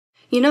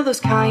You know those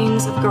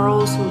kinds of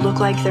girls who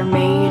look like they're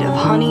made of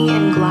honey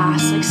and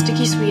glass, like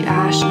sticky sweet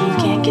ash, and you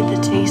can't get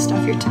the taste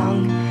off your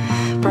tongue.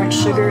 Burnt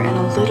sugar and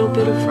a little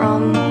bit of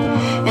rum.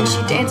 And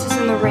she dances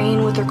in the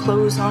rain with her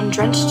clothes on,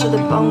 drenched to the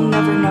bone,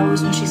 never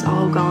knows when she's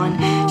all gone.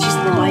 She's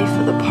the life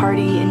of the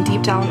party, and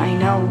deep down I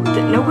know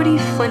that nobody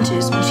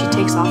flinches when she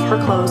takes off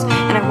her clothes.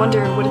 And I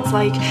wonder what it's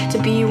like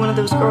to be one of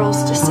those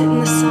girls, to sit in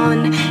the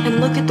sun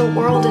and look at the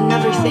world and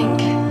never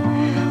think,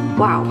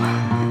 wow,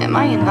 am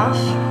I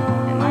enough?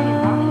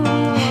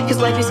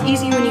 Because life is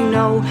easy when you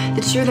know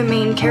that you're the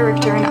main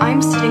character, and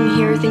I'm sitting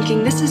here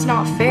thinking this is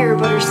not fair,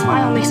 but her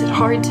smile makes it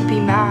hard to be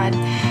mad.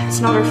 It's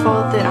not her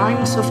fault that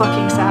I'm so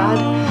fucking sad.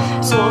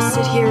 So I'll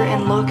sit here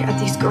and look at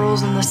these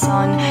girls in the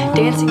sun,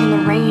 dancing in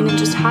the rain and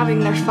just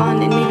having their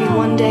fun, and maybe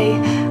one day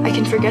I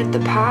can forget the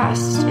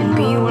past and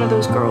be one of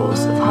those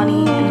girls of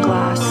honey and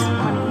glass.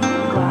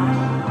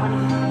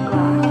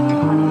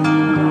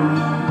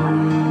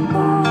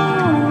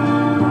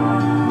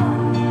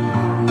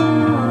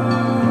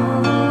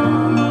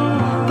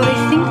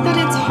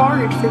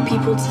 Hard for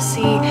people to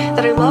see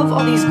that I love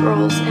all these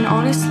girls, and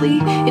honestly,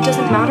 it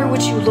doesn't matter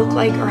what you look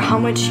like or how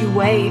much you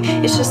weigh.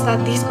 It's just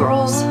that these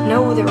girls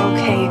know they're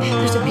okay.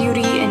 There's a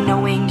beauty in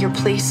knowing your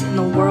place in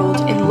the world,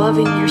 in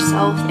loving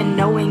yourself and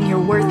knowing your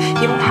worth.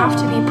 You don't have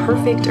to be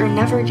perfect or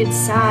never get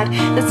sad.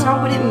 That's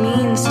not what it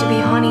means to be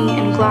honey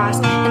and glass.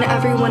 And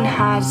everyone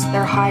has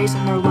their highs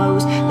and their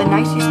lows, the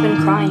nights you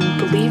spend crying.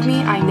 Believe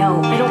me, I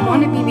know. I don't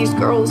want to be these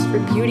girls for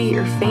beauty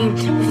or fame,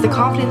 but for the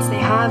confidence they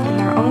have in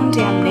their own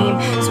damn name.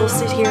 So I'll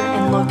sit here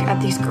and look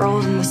at these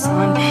girls in the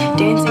sun,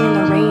 dancing in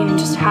the rain and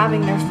just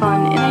having their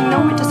fun. And I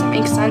know it doesn't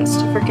make sense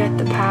to forget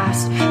the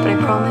past, but I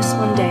promise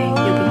one day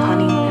you'll be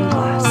honey and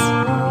glass.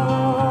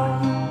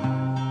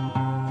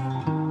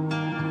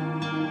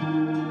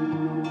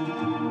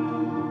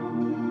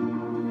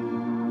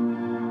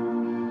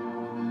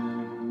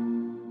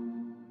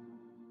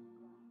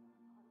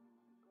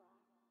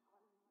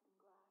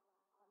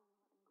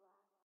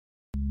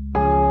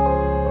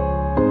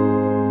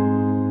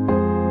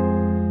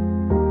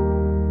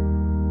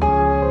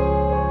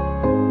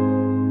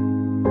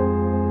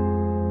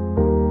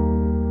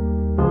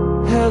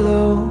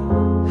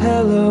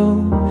 Hello,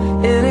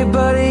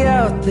 anybody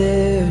out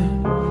there?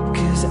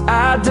 'Cause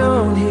I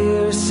don't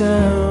hear a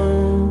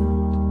sound.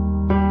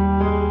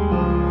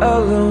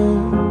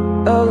 Alone,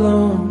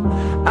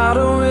 I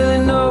don't really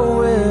know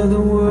where the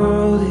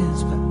world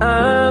is, but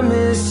I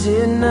miss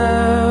it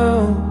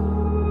now.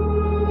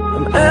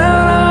 I'm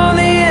out on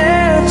the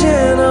edge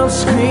and I'm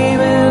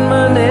screaming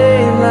my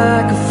name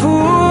like a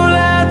fool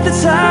at the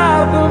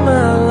top of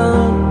my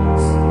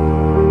lungs.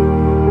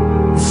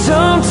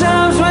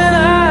 Sometimes when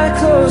I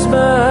close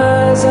my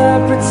eyes, I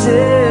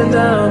pretend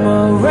I'm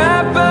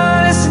alright,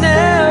 but it's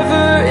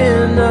never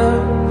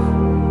enough.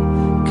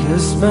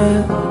 'Cause my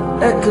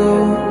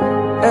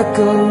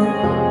echo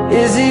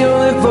is the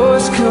only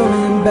voice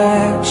coming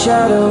back.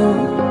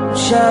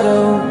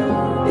 Shadow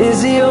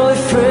is the only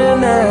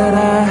friend that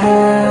I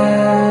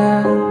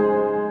have.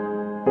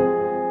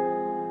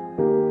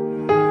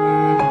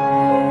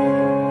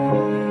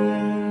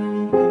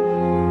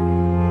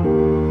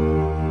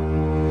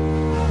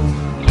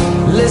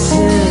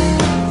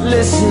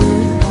 Listen,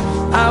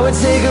 I would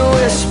take a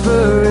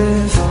whisper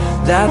if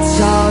that's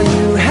all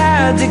you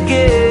had to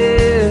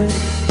give.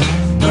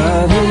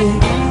 But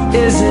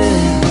is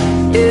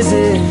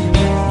it?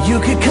 You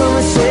could come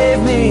and save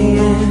me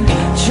and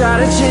try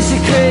to chase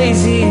it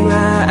crazy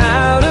right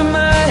out of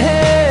my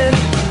head.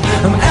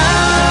 I'm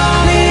out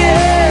on the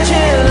edge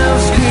and I'm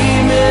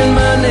screaming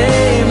my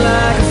name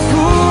like a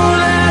fool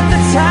at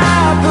the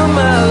top of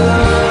my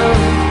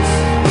lungs.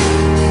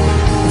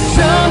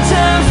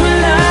 Sometimes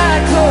when I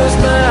close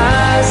my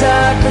eyes,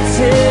 I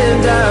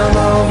pretend I'm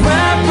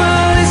alright,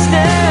 but it's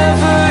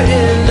never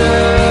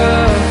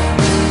enough.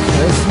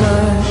 'Cause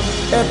my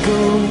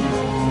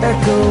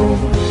echo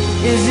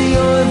is the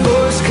only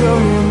voice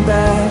coming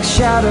back.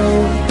 Shadow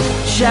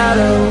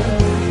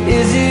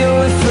is the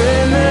only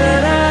friend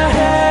that I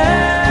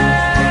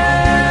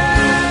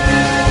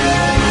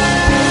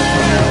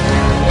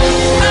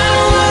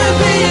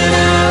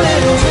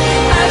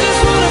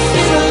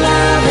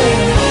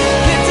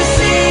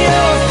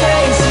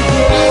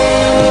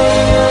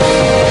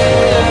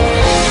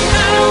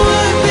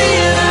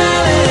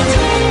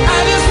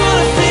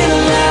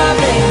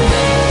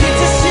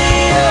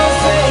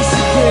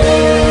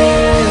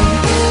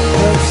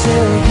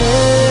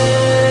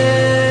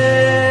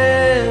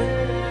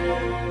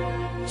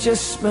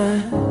just my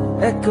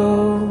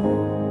echo,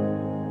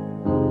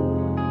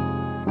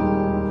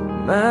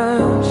 my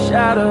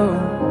shadow.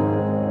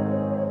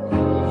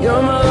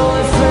 You're my